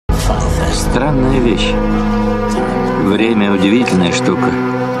Странная вещь. Время — удивительная штука.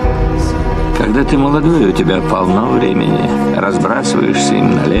 Когда ты молодой, у тебя полно времени. Разбрасываешься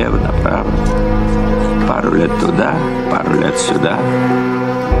им налево, направо. Пару лет туда, пару лет сюда.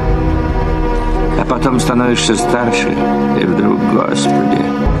 А потом становишься старше, и вдруг, Господи,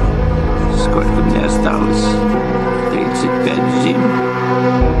 сколько мне осталось? 35 зим.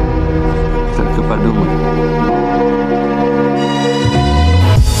 Только подумай.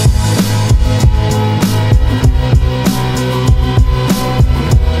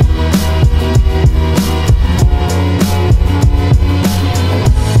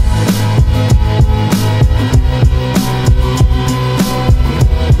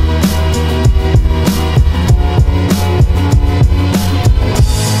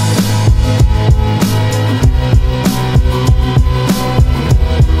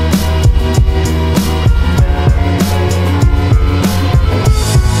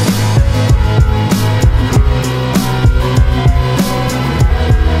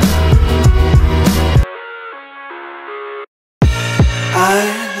 I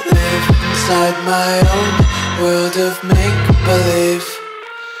live inside my own world of make-believe.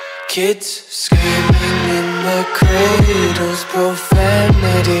 Kids screaming in the cradles,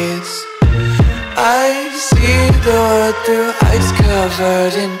 profanities. I see the world through eyes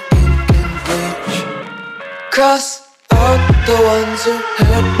covered in ink and bleach. Cross out the ones who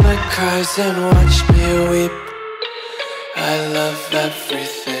heard my cries and watched me weep. I love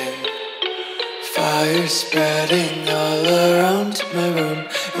everything. Fire spreading all around my room.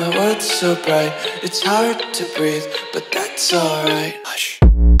 My world's so bright, it's hard to breathe, but that's alright. Hush.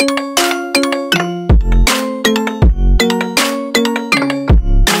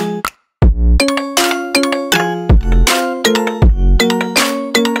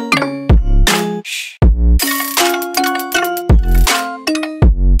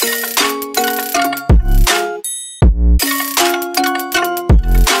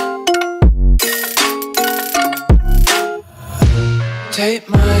 Take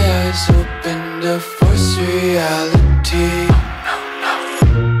my eyes open to force reality.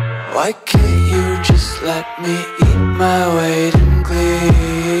 Why can't you just let me eat my weight in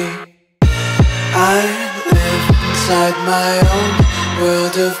glee? I live inside my own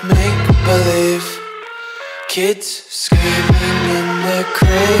world of make-believe. Kids screaming in their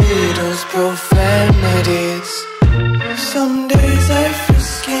cradles, profanities. Some days I feel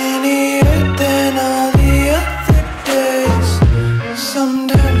skinnier than all the other days.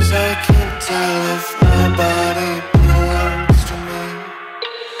 Sometimes I can't tell if my body belongs to me.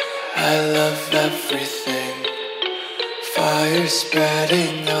 I love everything. Fire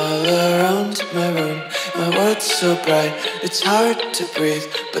spreading all around my room. My world's so bright, it's hard to breathe,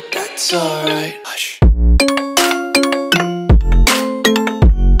 but that's alright. Hush.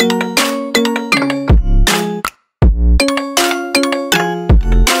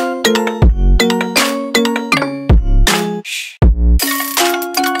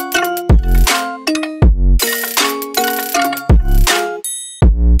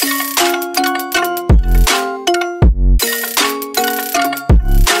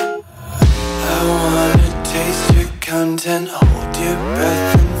 Content, hold your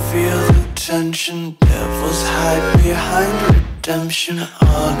breath and feel the tension. Devils hide behind redemption.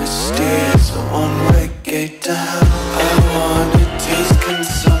 Honesty is a one-way gate to hell. I wanna taste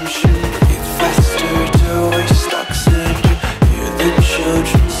consumption, breathe faster to waste oxygen. Hear the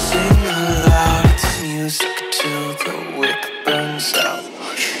children sing aloud. It's music till the wick burns out.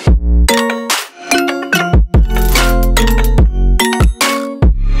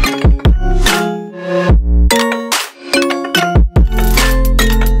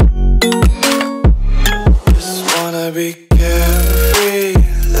 Be carefree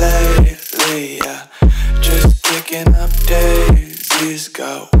lately, yeah. Just picking up daisies.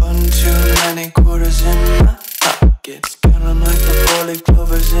 Got one too many quarters in my pockets. Count 'em like the 4-leaf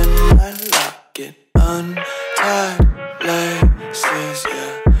clovers in my locket. Untied laces,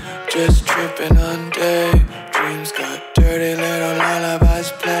 yeah. Just tripping on daydreams. Got dirty little lullabies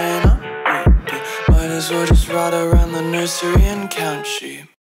playing on repeat. Might as well just ride around the nursery and count sheep.